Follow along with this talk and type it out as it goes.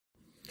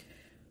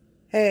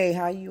Hey,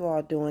 how you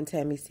all doing?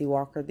 Tammy C.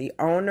 Walker, the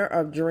owner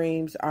of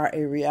Dreams Are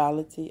a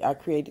Reality. I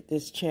created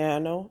this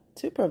channel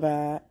to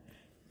provide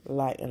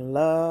light and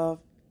love.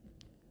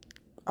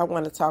 I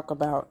want to talk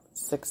about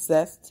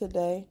success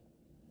today.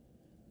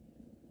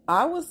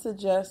 I would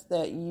suggest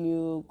that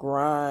you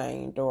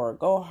grind or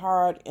go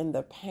hard in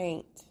the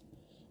paint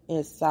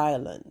in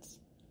silence.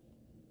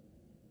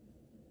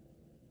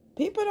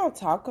 People don't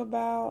talk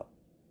about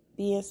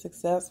being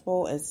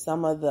successful and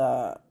some of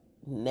the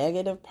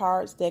negative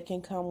parts that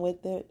can come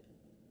with it.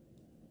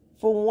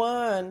 For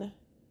one,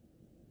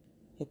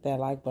 hit that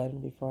like button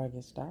before I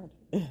get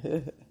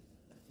started.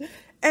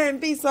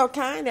 And be so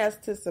kind as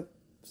to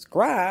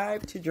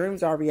subscribe to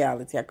Dreams Are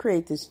Reality. I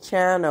create this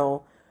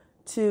channel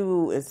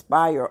to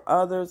inspire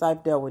others.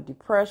 I've dealt with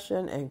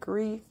depression and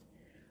grief.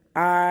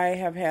 I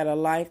have had a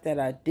life that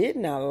I did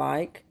not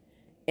like.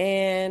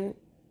 And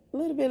a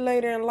little bit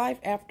later in life,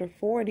 after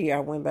 40, I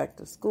went back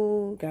to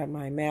school, got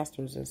my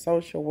master's in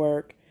social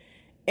work.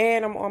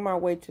 And I'm on my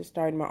way to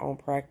starting my own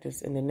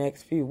practice in the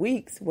next few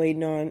weeks,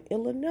 waiting on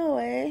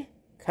Illinois.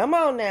 Come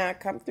on now,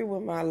 come through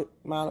with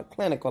my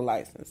clinical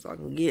license so I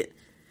can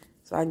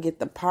get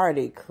the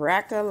party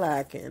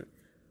crack-a-lacking.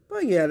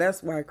 But yeah,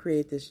 that's why I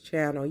create this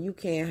channel. You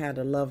can't have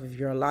the love of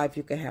your life.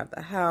 You can have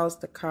the house,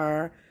 the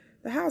car.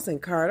 The house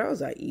and car,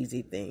 those are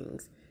easy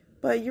things.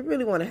 But you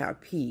really want to have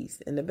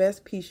peace. And the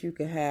best peace you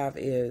can have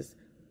is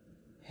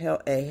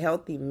a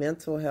healthy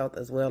mental health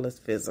as well as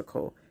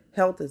physical.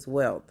 Health is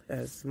wealth,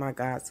 as my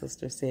god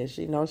sister says.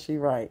 She knows she's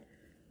right.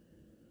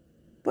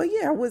 But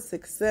yeah, with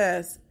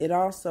success, it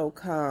also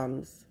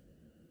comes,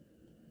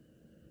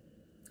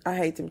 I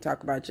hate to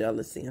talk about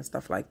jealousy and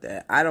stuff like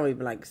that. I don't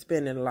even like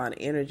spending a lot of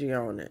energy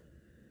on it.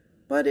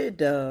 But it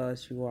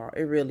does, you all.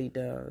 It really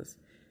does.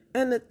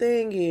 And the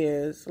thing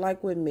is,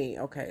 like with me,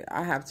 okay,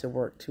 I have to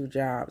work 2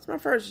 jobs. My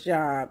first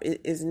job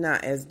is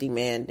not as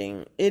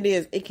demanding.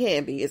 It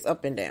can be. It's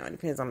up and down. It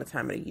depends on the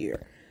time of the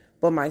year.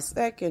 But my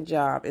second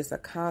job is a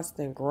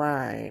constant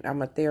grind.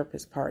 I'm a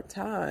therapist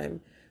part-time.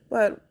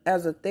 But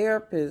as a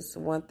therapist,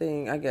 one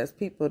thing I guess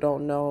people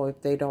don't know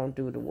if they don't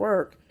do the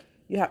work,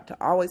 you have to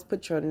always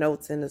put your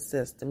notes in the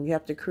system. You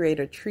have to create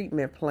a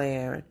treatment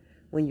plan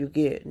when you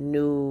get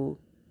new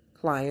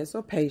clients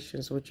or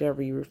patients,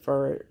 whichever you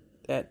refer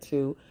that to.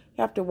 You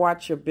have to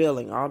watch your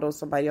billing. Although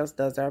somebody else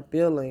does our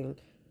billing,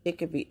 it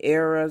could be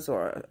errors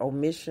or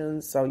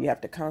omissions, so you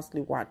have to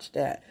constantly watch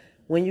that.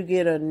 When you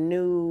get a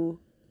new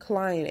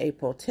client, a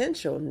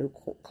potential new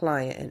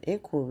client, an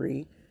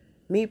inquiry,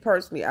 me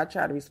personally, I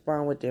try to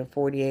respond within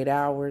 48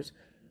 hours.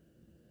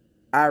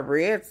 I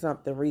read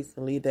something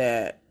recently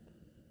that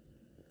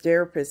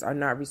therapists are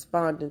not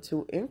responding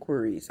to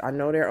inquiries. I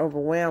know they're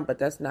overwhelmed, but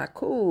that's not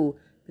cool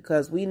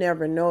because we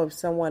never know if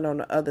someone on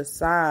the other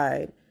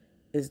side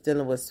is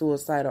dealing with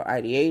suicidal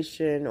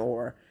ideation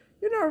or,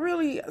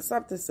 really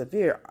something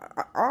severe.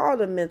 All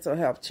the mental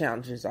health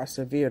challenges are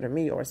severe to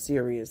me or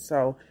serious,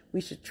 so we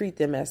should treat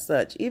them as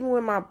such. Even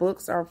when my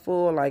books are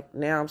full, like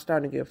now I'm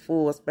starting to get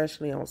full,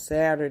 especially on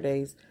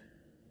Saturdays,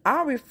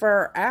 I'll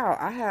refer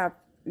out. I have,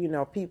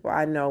 people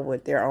I know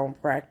with their own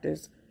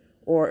practice,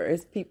 or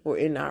it's people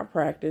in our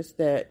practice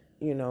that,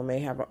 may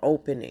have an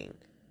opening.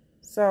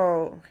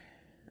 So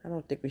I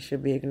don't think we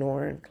should be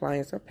ignoring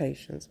clients or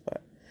patients,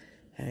 but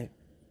hey.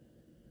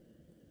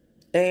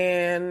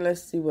 And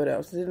let's see what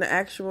else. In the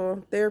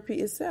actual therapy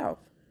itself,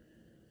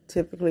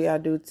 typically I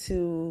do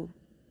 2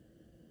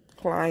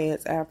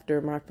 clients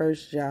after my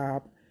first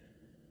job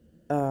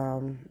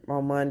on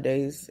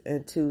Mondays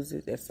and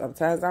Tuesdays.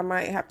 Sometimes I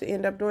might have to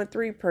end up doing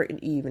 3 per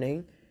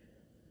evening.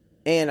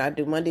 And I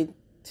do Monday,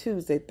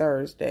 Tuesday,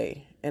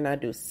 Thursday, and I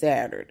do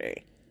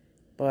Saturday.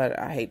 But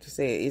I hate to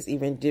say it, it's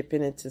even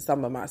dipping into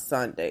some of my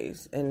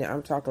Sundays. And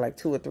I'm talking like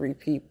 2 or 3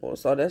 people.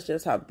 So that's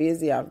just how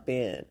busy I've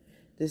been.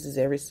 This is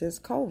ever since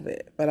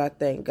COVID. But I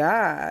thank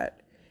God.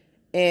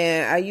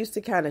 And I used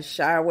to kind of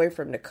shy away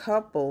from the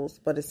couples,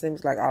 but it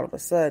seems like all of a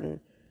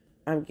sudden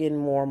I'm getting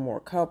more and more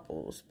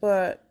couples.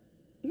 But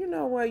you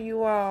know what,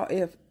 you all,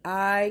 if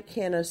I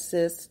can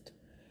assist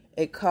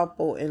a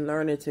couple in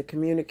learning to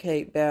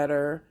communicate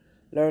better,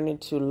 learning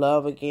to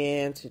love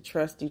again, to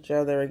trust each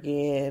other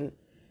again,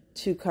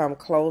 to come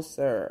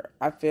closer,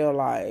 I feel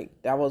like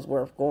that was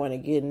worth going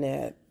and getting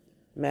that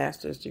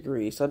master's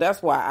degree. So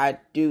that's why I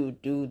do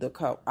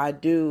I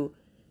do,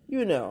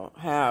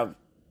 have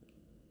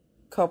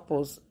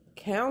couples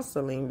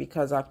counseling,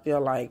 because I feel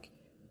like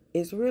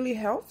it's really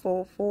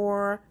helpful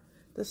for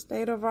the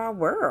state of our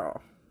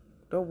world.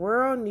 The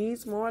world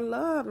needs more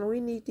love, and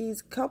we need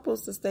these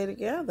couples to stay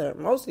together.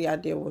 Mostly I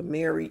deal with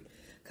married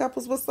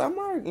couples, but some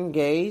are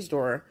engaged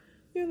or,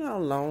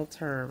 long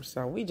term.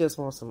 So we just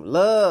want some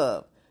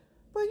love.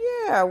 But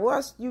yeah,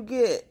 once you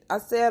I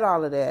said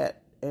all of that,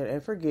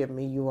 and forgive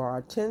me, you all, I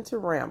tend to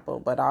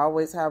ramble, but I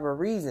always have a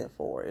reason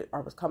for it. I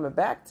was coming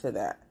back to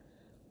that.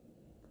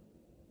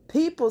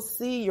 People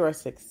see your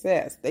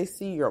success. They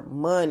see your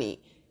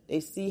money. They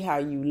see how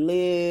you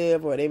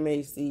live, or they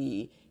may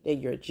see that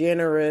you're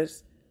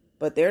generous,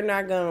 but they're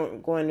not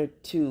going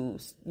to,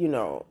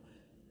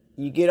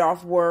 you get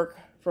off work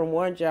from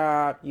one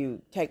job,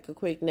 you take a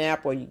quick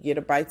nap or you get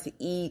a bite to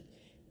eat,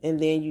 and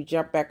then you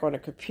jump back on the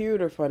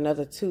computer for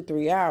another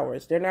 2-3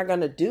 hours. They're not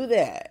going to do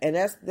that. And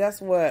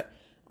that's what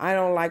I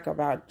don't like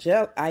about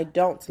jealousy.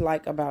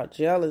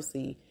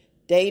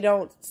 They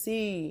don't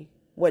see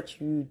what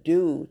you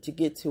do to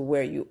get to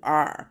where you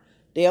are.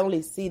 They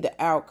only see the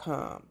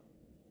outcome.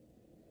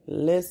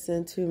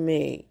 Listen to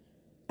me.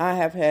 I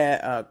have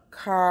had a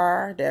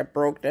car that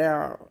broke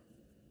down.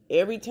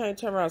 Every time you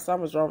turn around,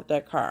 something's wrong with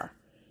that car.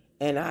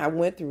 And I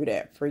went through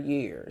that for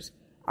years.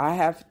 I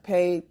have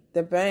paid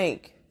the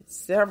bank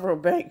several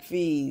bank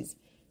fees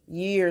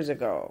years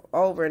ago,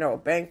 over and over,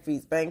 bank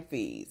fees.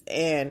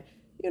 And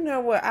you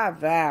know what? I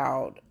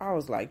vowed, I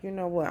was like, you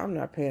know what? I'm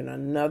not paying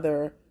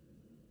another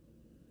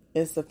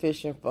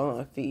insufficient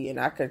fund fee. And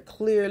I could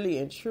clearly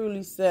and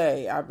truly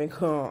say I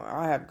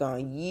have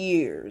gone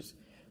years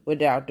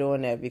without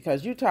doing that,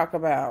 because you talk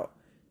about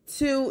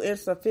 2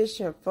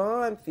 insufficient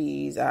fund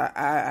fees.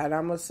 And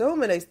I'm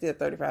assuming they still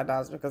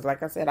 $35, because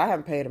like I said, I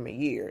haven't paid them in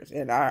years,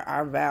 and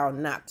I vowed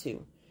not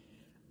to.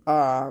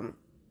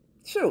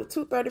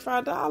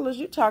 $235,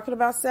 you're talking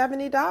about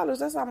 $70.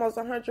 That's almost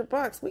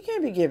 $100. We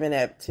can't be giving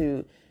that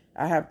to,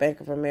 I have Bank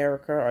of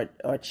America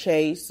or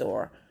Chase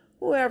or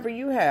whoever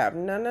you have.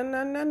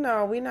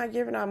 No. We're not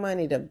giving our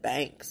money to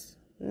banks.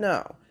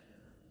 No.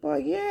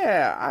 But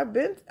yeah, I've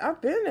been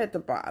at the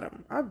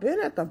bottom. I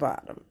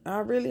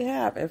really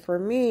have. And for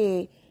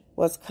me,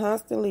 what's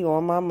constantly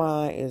on my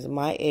mind is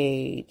my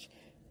age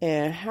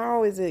and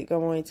how is it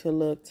going to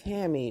look,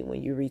 Tammy,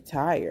 when you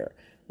retire?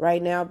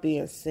 Right now,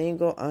 being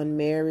single,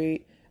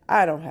 unmarried,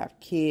 I don't have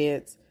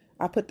kids.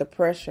 I put the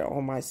pressure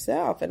on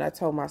myself, and I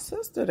told my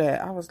sister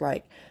that. I was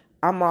like,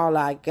 I'm all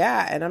I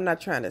got, and I'm not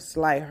trying to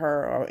slight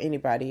her or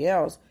anybody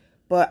else.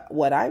 But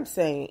what I'm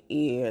saying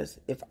is,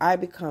 if I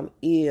become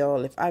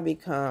ill, if I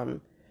get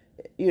to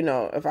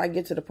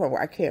the point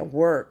where I can't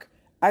work,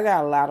 I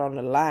got a lot on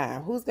the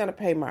line. Who's going to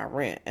pay my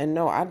rent? And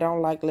no, I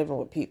don't like living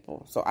with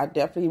people. So I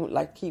definitely would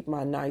like to keep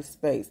my nice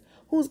space.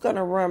 Who's going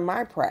to run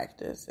my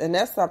practice? And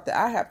that's something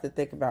I have to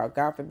think about.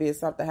 God forbid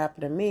something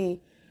happened to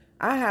me.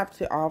 I have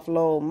to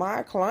offload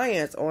my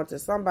clients onto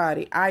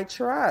somebody I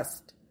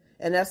trust.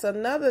 And that's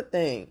another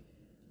thing.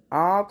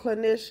 All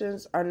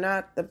clinicians are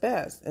not the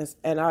best.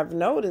 And I've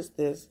noticed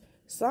this.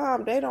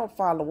 Some, they don't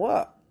follow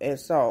up. And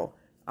so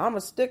I'm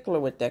a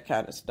stickler with that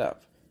kind of stuff.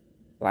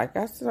 Like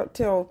I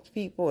tell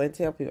people,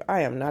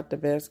 I am not the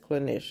best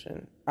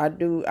clinician. I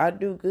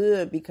do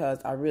good because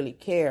I really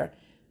care.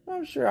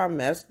 I'm sure I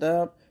messed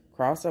up,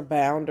 crossed a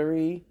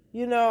boundary.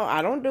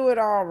 I don't do it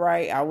all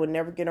right. I would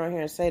never get on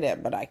here and say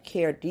that, but I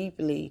care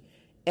deeply.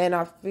 And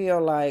I feel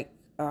like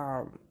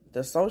I'm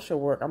a social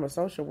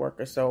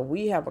worker, so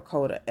we have a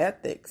code of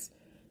ethics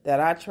that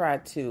I try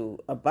to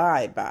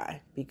abide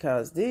by,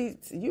 because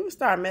you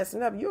start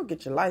messing up, you'll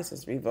get your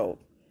license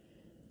revoked.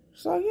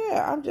 So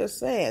yeah, I'm just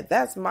saying,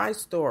 that's my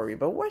story.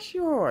 But what's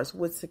yours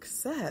with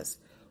success?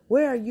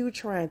 Where are you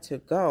trying to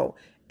go?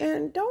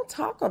 And don't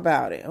talk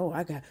about it. Oh,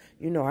 I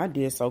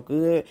did so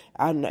good.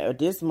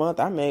 This month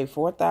I made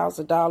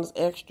 $4,000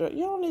 extra.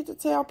 You don't need to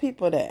tell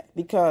people that,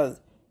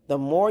 because the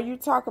more you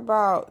talk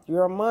about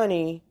your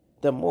money,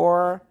 the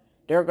more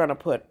they're going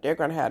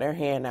to have their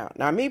hand out.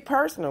 Now, me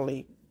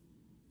personally,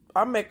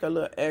 I make a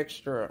little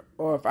extra,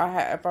 or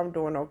if I'm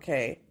doing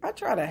okay, I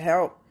try to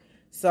help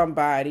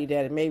somebody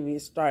that maybe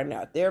is starting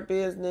out their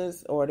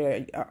business, or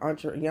they're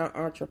a young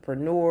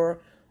entrepreneur,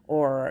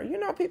 or,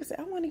 people say,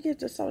 I want to get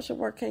to social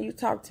work. Can you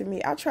talk to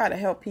me? I try to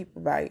help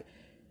people by,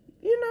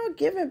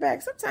 giving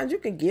back. Sometimes you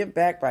can give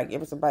back by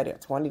giving somebody a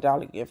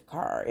 $20 gift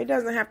card. It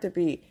doesn't have to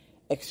be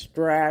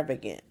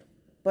extravagant,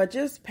 but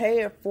just pay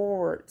it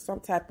forward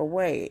some type of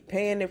way.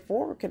 Paying it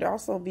forward could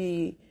also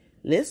be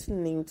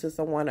listening to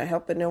someone or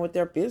helping them with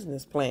their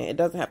business plan. It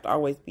doesn't have to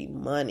always be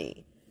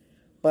money.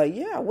 But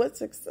yeah, with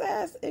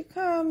success, it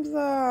comes,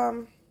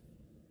 a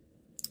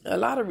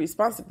lot of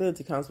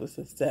responsibility comes with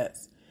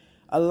success.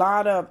 A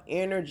lot of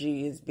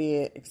energy is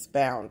being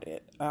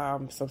expounded.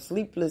 Some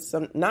sleepless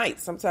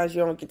nights. Sometimes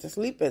you don't get to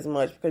sleep as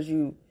much because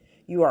you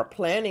are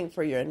planning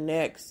for your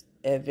next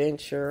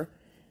adventure.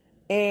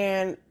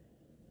 And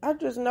I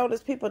just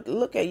noticed people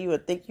look at you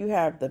and think you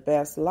have the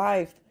best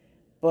life.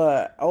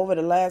 But over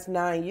the last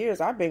 9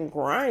 years, I've been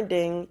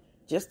grinding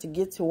just to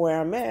get to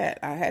where I'm at.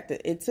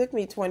 It took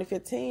me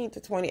 2015 to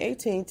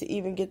 2018 to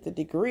even get the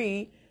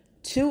degree,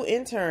 2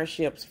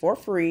 internships for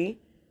free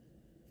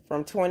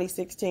from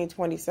 2016,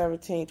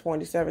 2017,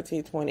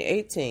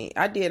 2018.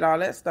 I did all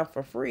that stuff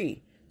for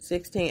free.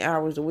 16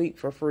 hours a week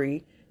for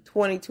free,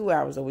 22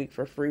 hours a week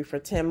for free for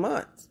 10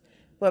 months.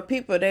 But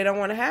people, they don't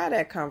want to have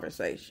that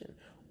conversation.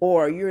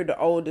 Or you're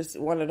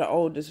one of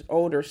the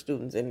older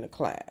students in the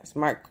class.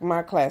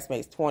 My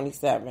classmates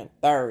 27,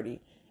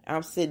 30.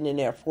 I'm sitting in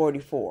there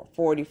 44,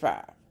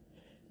 45.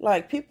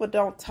 Like, people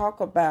don't talk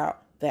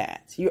about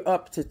that. You're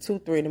up to 2,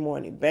 3 in the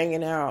morning,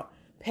 banging out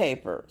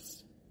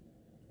papers,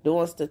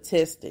 doing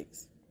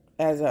statistics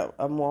as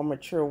a more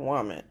mature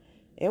woman.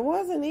 It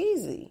wasn't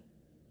easy,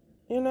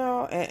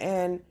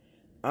 and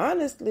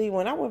honestly,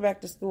 when I went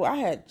back to school, I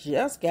had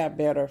just got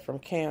better from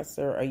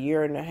cancer a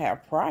year and a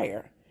half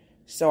prior.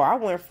 So I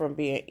went from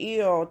being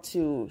ill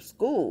to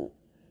school.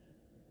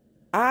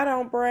 I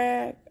don't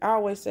brag. I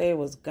always say it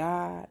was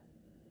God.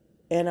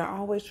 And I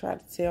always try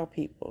to tell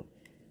people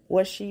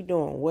what she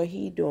doing, what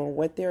he doing,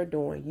 what they're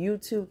doing. You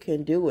too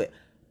can do it.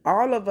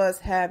 All of us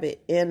have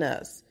it in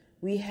us.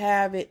 We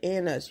have it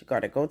in us. You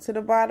got to go to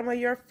the bottom of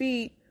your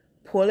feet,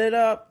 pull it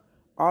up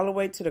all the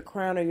way to the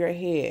crown of your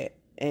head.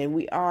 And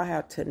we all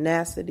have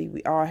tenacity.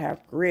 We all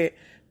have grit.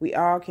 We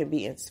all can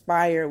be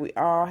inspired. We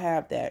all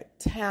have that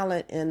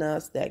talent in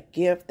us, that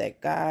gift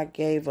that God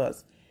gave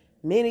us.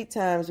 Many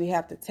times we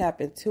have to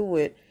tap into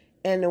it.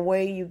 And the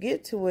way you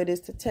get to it is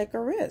to take a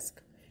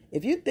risk.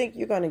 If you think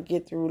you're going to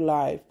get through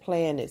life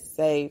playing it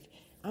safe,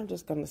 I'm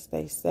just going to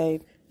stay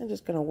safe. I'm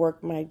just going to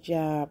work my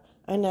job.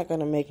 I'm not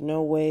going to make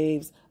no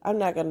waves. I'm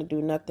not going to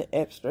do nothing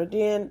extra.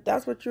 Then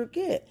that's what you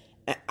get.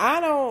 And I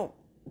don't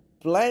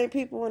blame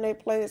people when they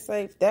play it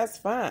safe. That's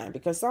fine.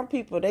 Because some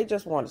people, they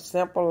just want a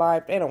simple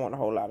life. They don't want a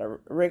whole lot of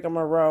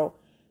rigmarole.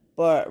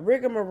 But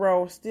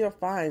rigmarole still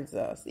finds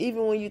us.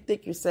 Even when you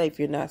think you're safe,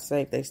 you're not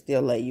safe. They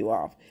still lay you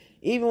off.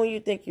 Even when you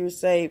think you're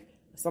safe,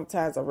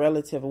 sometimes a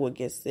relative will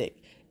get sick.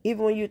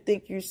 Even when you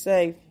think you're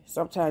safe,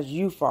 sometimes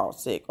you fall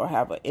sick or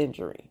have an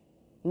injury.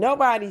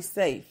 Nobody's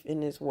safe in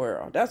this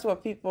world. That's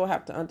what people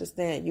have to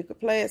understand. You can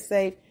play it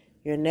safe,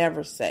 you're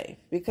never safe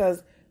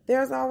because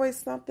there's always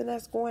something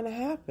that's going to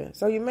happen.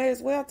 So you may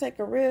as well take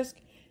a risk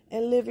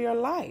and live your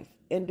life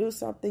and do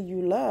something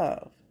you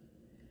love.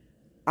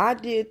 I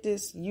did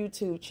this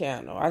YouTube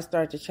channel. I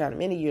started the channel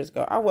many years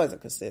ago. I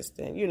wasn't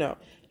consistent. You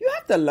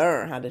have to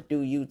learn how to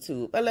do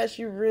YouTube unless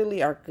you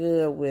really are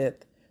good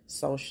with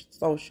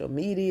social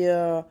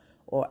media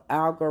or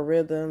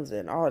algorithms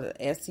and all the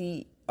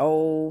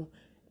SEO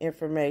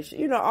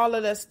information, all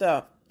of that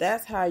stuff.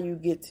 That's how you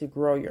get to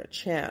grow your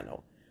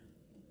channel.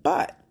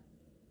 But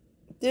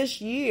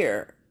this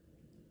year,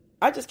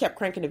 I just kept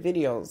cranking the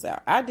videos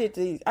out. I did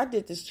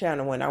this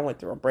channel when I went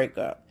through a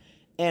breakup,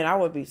 and I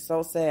would be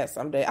so sad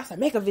someday. I said,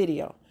 make a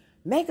video.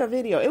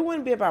 It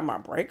wouldn't be about my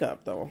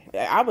breakup though.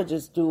 I would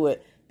just do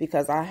it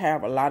because I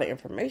have a lot of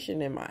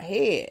information in my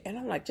head. And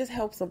I'm like, just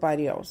help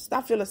somebody else.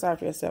 Stop feeling sorry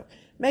for yourself.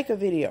 Make a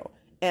video.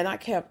 And I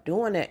kept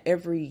doing that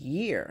every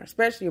year,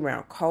 especially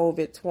around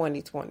COVID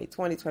 2020,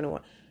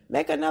 2021.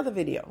 Make another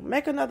video.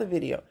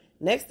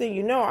 Next thing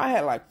you know, I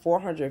had like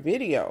 400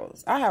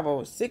 videos. I have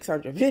over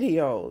 600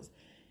 videos.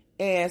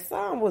 And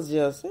some was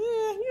just,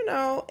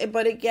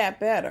 but it got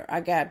better.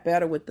 I got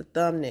better with the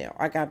thumbnail.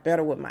 I got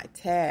better with my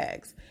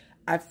tags.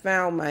 I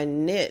found my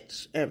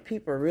niche, and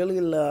people really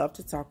love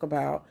to talk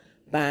about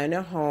buying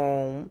a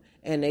home,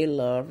 and they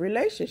love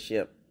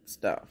relationship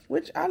stuff,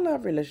 which I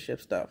love relationship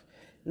stuff.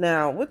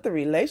 Now, with the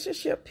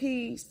relationship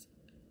piece,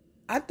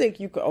 I think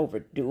you could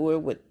overdo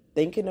it with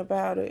thinking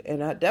about it,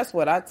 and that's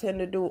what I tend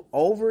to do,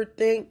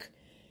 overthink,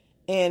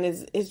 and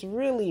it's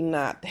really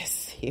not that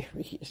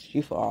serious,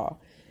 you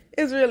all.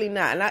 It's really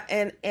not,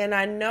 and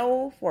I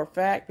know for a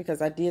fact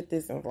because I did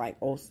this in like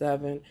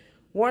 2007.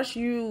 Once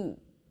you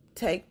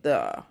take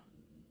the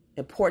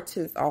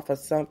importance off of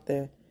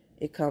something,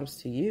 it comes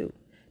to you.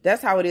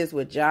 That's how it is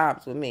with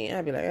jobs with me.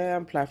 I'd be like,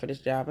 I'm applying for this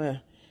job,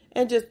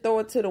 and just throw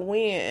it to the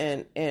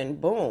wind,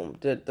 and boom,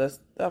 the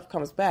stuff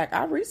comes back.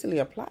 I recently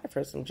applied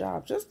for some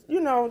jobs, just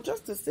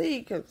to see,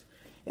 because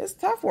it's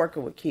tough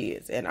working with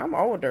kids, and I'm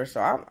older,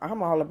 so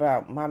I'm all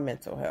about my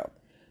mental health.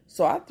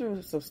 So I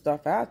threw some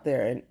stuff out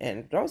there,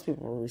 and those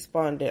people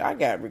responded. I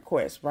got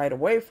requests right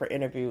away for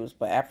interviews,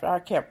 but after I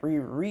kept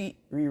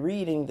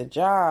rereading the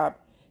job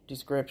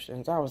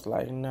descriptions, I was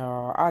like,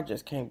 no, I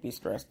just can't be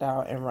stressed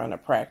out and run a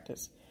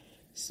practice.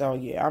 So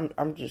yeah,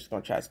 I'm just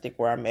gonna try to stick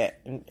where I'm at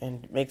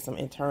and make some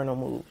internal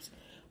moves.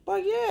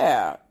 But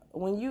yeah,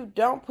 when you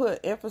don't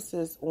put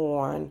emphasis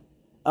on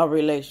a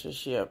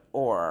relationship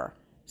or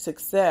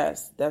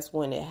success, that's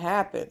when it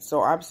happens.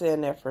 So I'm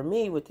saying that for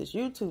me with this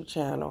YouTube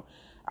channel,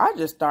 I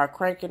just start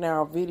cranking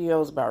out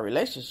videos about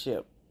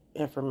relationship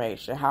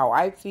information, how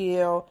I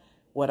feel,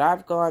 what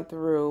I've gone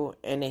through,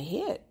 and it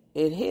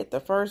hit.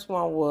 The first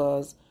one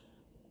was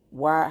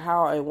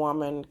how a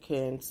woman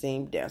can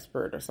seem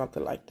desperate or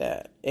something like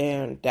that.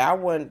 And that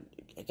one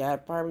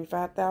got probably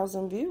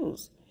 5,000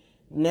 views.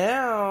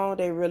 Now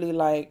they really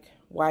like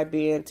why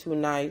being too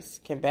nice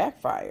can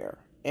backfire.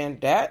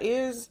 And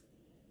that's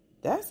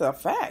a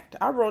fact.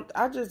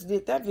 I just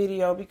did that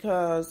video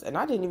because, and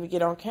I didn't even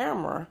get on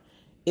camera.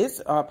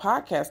 It's a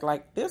podcast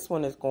like this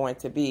one is going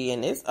to be,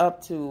 and it's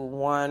up to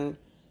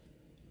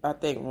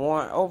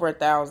over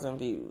 1,000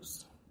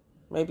 views,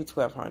 maybe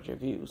 1,200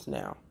 views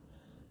now.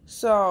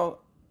 So,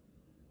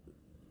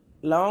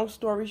 long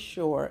story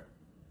short,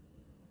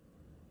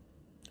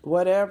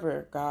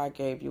 whatever God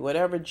gave you,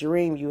 whatever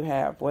dream you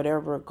have,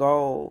 whatever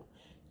goal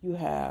you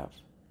have,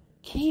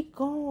 keep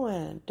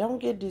going. Don't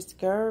get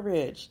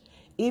discouraged,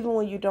 even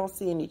when you don't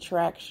see any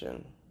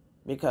traction.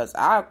 Because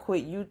I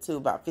quit YouTube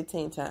about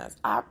 15 times.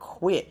 I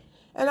quit.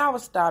 And I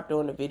would stop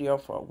doing the video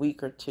for a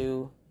week or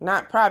two.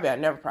 I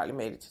never probably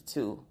made it to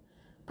 2.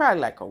 Probably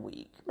like a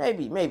week.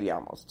 maybe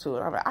almost 2.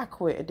 And I'm like, I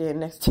quit. And then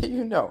next thing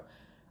you know,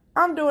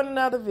 I'm doing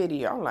another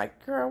video. I'm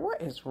like, girl,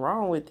 what is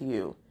wrong with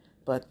you?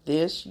 But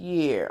this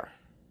year,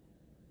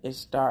 it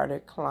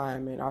started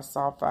climbing. I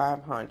saw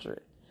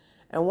 500.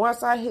 And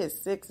once I hit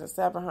 600 and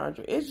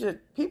 700,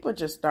 people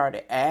just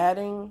started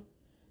adding,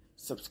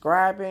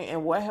 subscribing.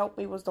 And what helped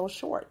me was those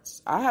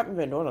shorts. I haven't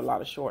been doing a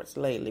lot of shorts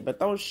lately, but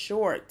those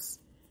shorts,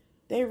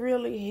 they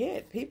really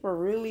hit. People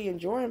really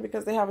enjoy them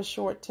because they have a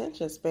short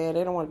attention span.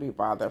 They don't want to be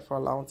bothered for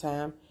a long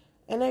time.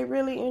 And they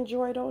really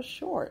enjoy those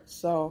shorts.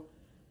 So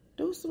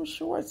do some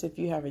shorts if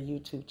you have a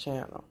YouTube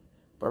channel.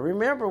 But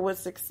remember, with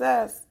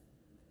success,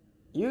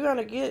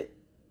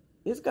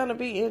 it's going to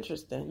be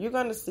interesting. You're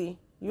going to see.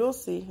 You'll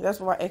see. That's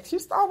why my ex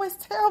used to always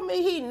tell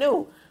me he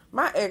knew.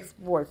 My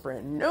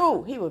ex-boyfriend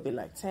knew. He would be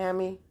like,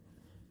 Tammy,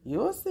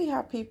 you'll see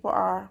how people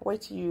are.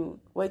 Wait till you,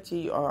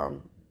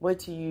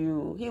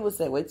 he would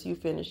say, wait till you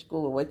finish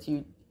school, wait till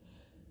you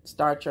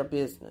start your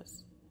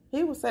business.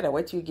 He would say that,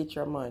 wait till you get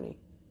your money.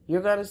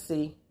 You're going to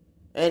see.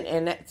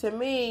 And that, to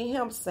me,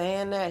 him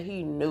saying that,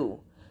 he knew.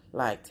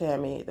 Like,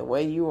 Tammy, the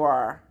way you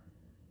are,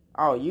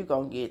 you're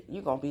going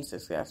to be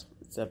successful.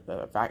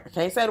 I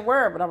can't say the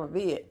word, but I'm going to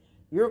be it.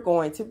 You're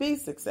going to be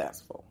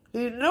successful.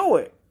 He knew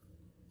it.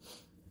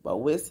 But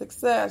with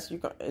success,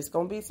 it's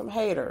going to be some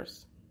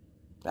haters.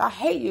 I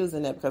hate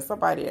using that because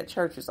somebody at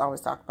church is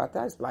always talking about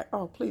that. It's like,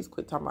 oh, please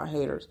quit talking about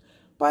haters.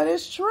 But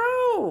it's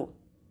true.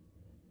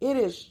 It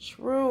is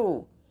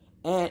true.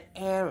 And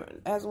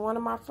as one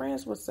of my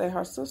friends would say,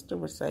 her sister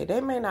would say,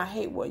 they may not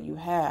hate what you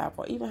have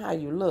or even how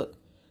you look.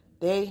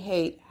 They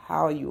hate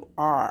how you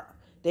are.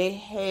 They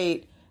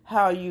hate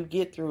how you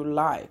get through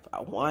life.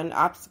 One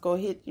obstacle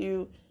hit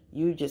you,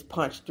 you just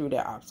punch through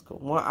that obstacle.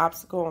 One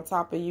obstacle on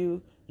top of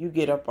you, you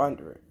get up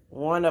under it.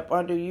 One up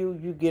under you,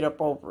 you get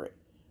up over it.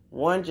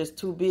 One just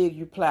too big,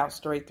 you plow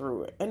straight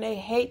through it. And they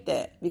hate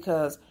that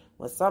because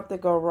when something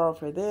goes wrong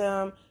for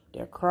them,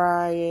 they're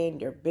crying,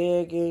 they're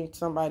begging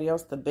somebody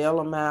else to bail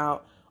them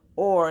out,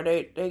 or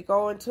they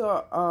go into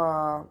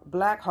a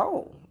black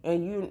hole.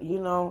 And you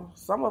know,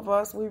 some of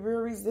us, we're real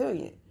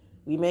resilient.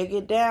 We may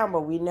get down,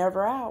 but we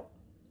never out.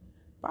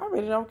 But I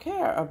really don't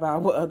care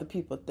about what other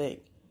people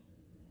think.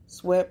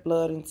 Sweat,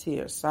 blood, and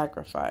tears,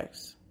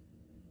 sacrifice.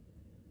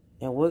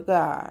 And with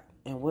God,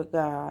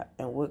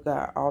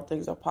 all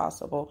things are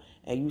possible,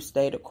 and you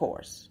stay the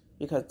course.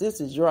 Because this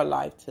is your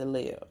life to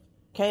live.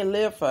 Can't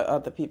live for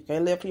other people.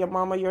 Can't live for your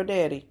mama or your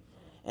daddy.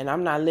 And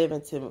I'm not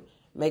living to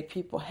make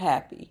people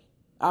happy.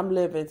 I'm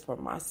living for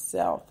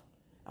myself.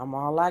 I'm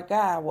all I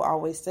got. I will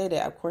always say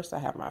that. Of course, I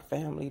have my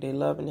family. They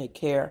love and they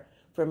care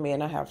for me,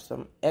 and I have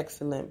some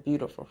excellent,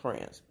 beautiful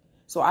friends.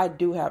 So I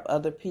do have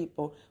other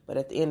people, but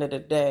at the end of the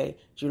day,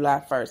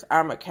 July 1st,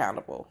 I'm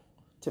accountable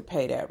to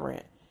pay that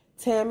rent.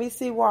 Tammy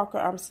C. Walker,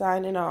 I'm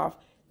signing off.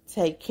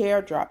 Take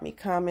care. Drop me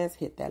comments.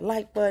 Hit that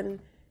like button.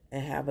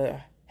 And have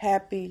a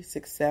happy,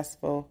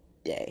 successful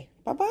day.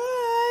 Bye-bye.